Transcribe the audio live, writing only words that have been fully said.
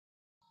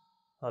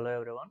Hello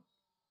everyone,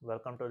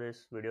 welcome to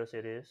this video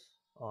series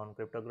on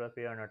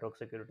cryptography and network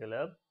security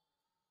lab.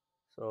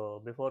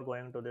 So before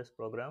going to this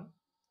program,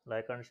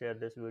 like and share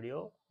this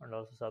video and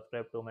also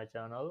subscribe to my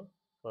channel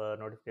for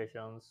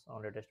notifications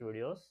on latest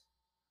videos.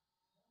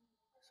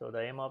 So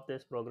the aim of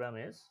this program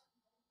is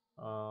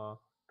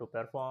to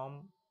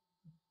perform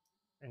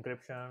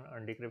encryption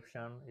and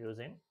decryption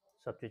using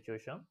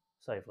substitution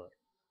cipher.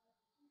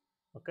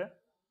 Okay,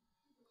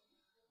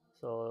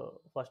 so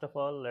first of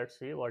all, let's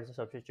see what is a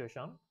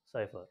substitution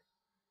cipher.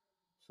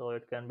 So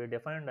it can be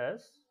defined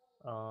as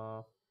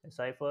a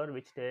cipher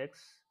which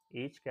takes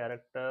each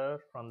character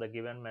from the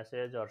given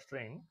message or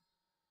string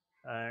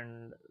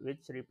and which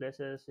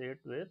replaces it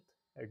with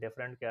a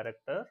different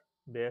character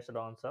based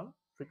on some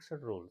fixed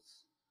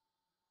rules.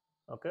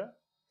 Okay,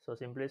 so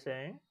simply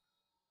saying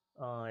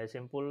a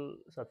simple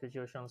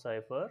substitution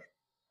cipher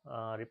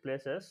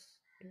replaces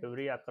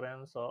every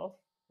occurrence of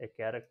a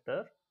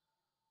character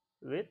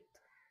with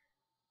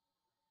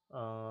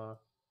uh,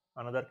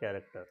 another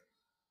character.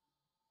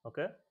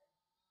 Okay,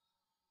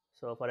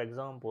 so for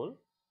example,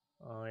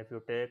 if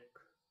you take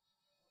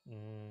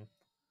mm,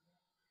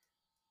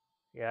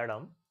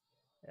 Adam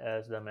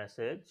as the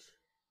message,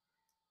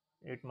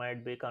 it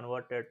might be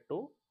converted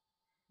to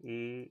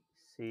E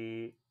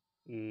C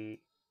E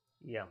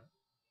M.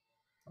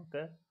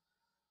 Okay,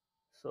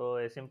 so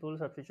a simple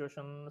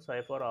substitution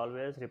cipher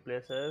always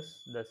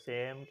replaces the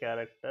same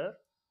character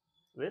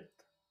with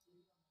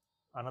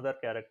another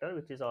character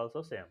which is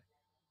also same.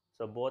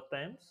 So both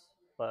times,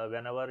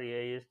 whenever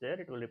A is there,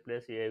 it will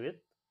replace A with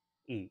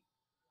E.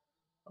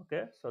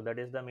 Okay, so that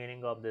is the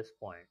meaning of this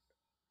point.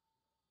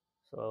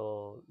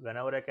 So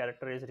whenever a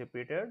character is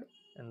repeated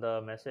in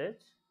the message,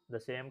 the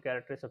same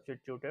character is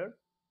substituted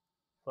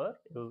for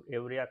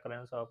every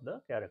occurrence of the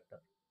character.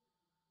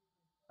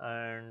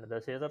 And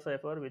the Caesar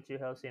cipher, which you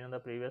have seen in the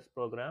previous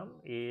program,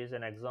 is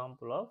an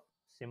example of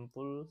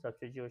simple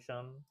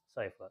substitution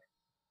cipher.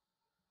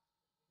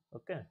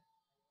 Okay,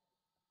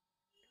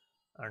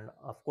 and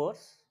of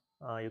course,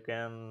 you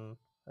can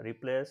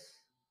replace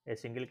a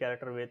single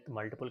character with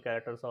multiple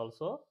characters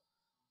also.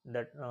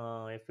 That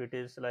if it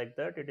is like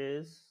that, it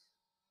is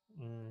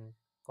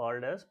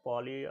called as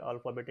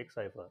polyalphabetic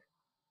cipher.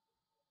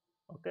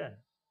 Okay,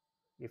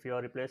 if you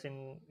are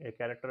replacing a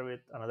character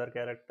with another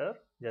character,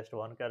 just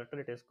one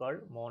character, it is called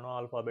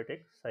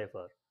monoalphabetic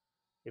cipher.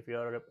 If you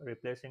are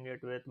replacing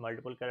it with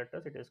multiple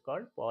characters, it is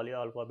called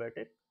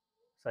polyalphabetic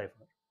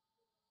cipher.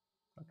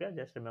 Okay,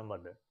 just remember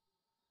that.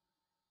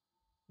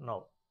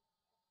 Now,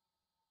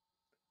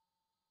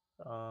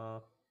 uh,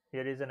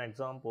 here is an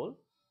example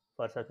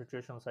for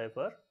substitution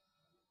cipher.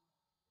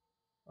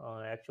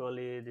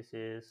 Actually, this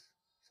is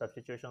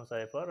substitution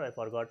cipher. I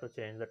forgot to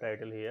change the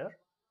title here.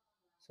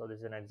 So this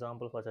is an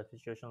example for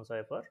substitution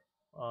cipher.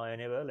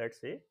 Anyway,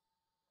 let's see.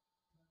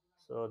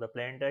 So the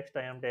plain text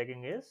I am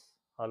taking is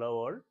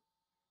hello world.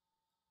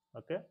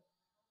 Okay,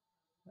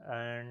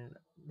 and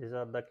these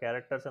are the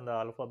characters in the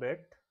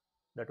alphabet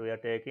that we are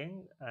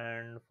taking,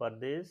 and for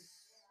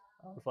this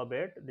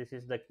alphabet, this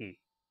is the key.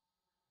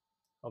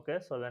 Okay,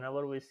 so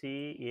whenever we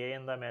see A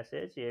in the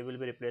message, A will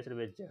be replaced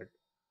with Z.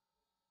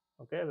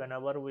 Okay,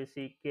 whenever we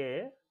see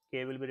K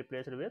will be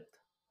replaced with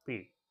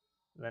P.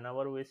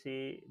 Whenever we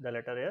see the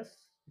letter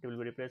S, it will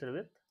be replaced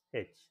with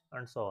H,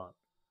 and so on.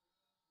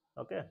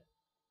 Okay,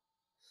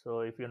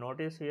 so if you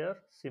notice here,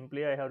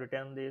 simply I have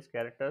written these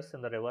characters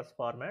in the reverse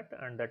format,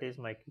 and that is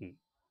my key.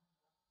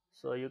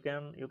 So you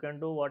can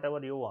do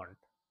whatever you want.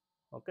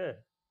 Okay,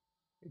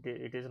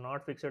 it is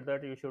not fixed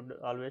that you should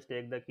always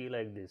take the key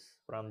like this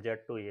from Z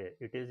to A.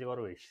 It is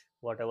your wish,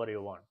 whatever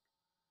you want.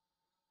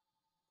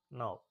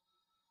 Now,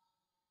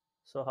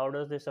 so how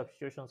does this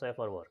substitution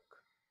cipher work?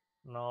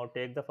 Now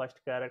take the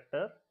first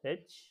character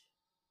H.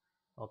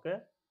 Okay,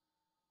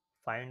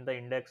 find the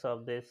index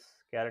of this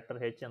character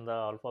H in the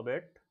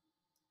alphabet.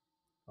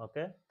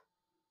 Okay,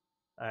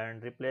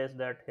 and replace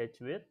that H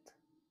with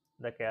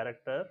the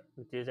character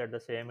which is at the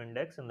same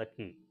index in the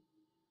key.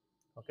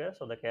 Okay,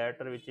 so the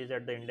character which is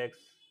at the index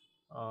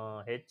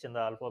H in the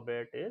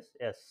alphabet is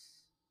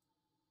S.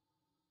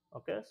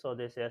 Okay, so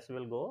this S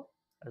will go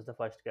as the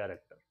first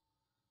character.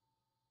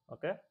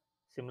 Okay,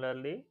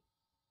 similarly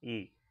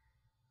E.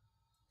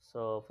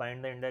 So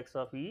find the index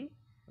of E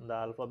in the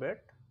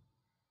alphabet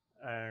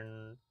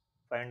and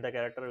find the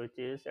character which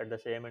is at the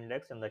same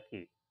index in the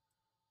key.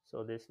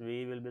 So this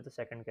V will be the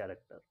second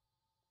character.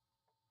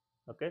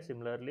 Okay,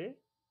 similarly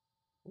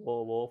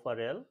O for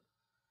L,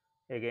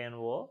 again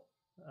O,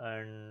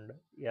 and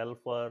L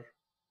for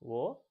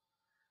O,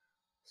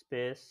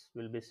 space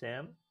will be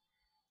same,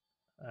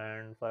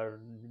 and for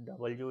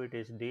W it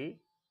is D,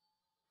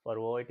 for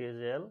O it is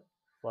L,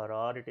 for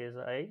R it is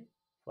I,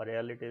 for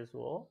L it is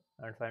O,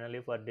 and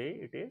finally for D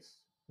it is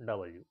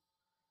W.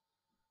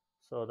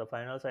 So the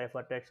final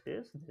ciphertext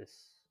is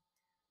this.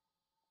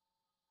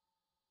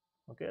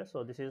 Okay,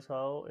 so this is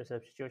how a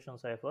substitution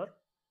cipher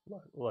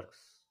works.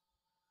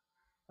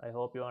 I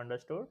hope you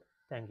understood.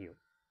 Thank you.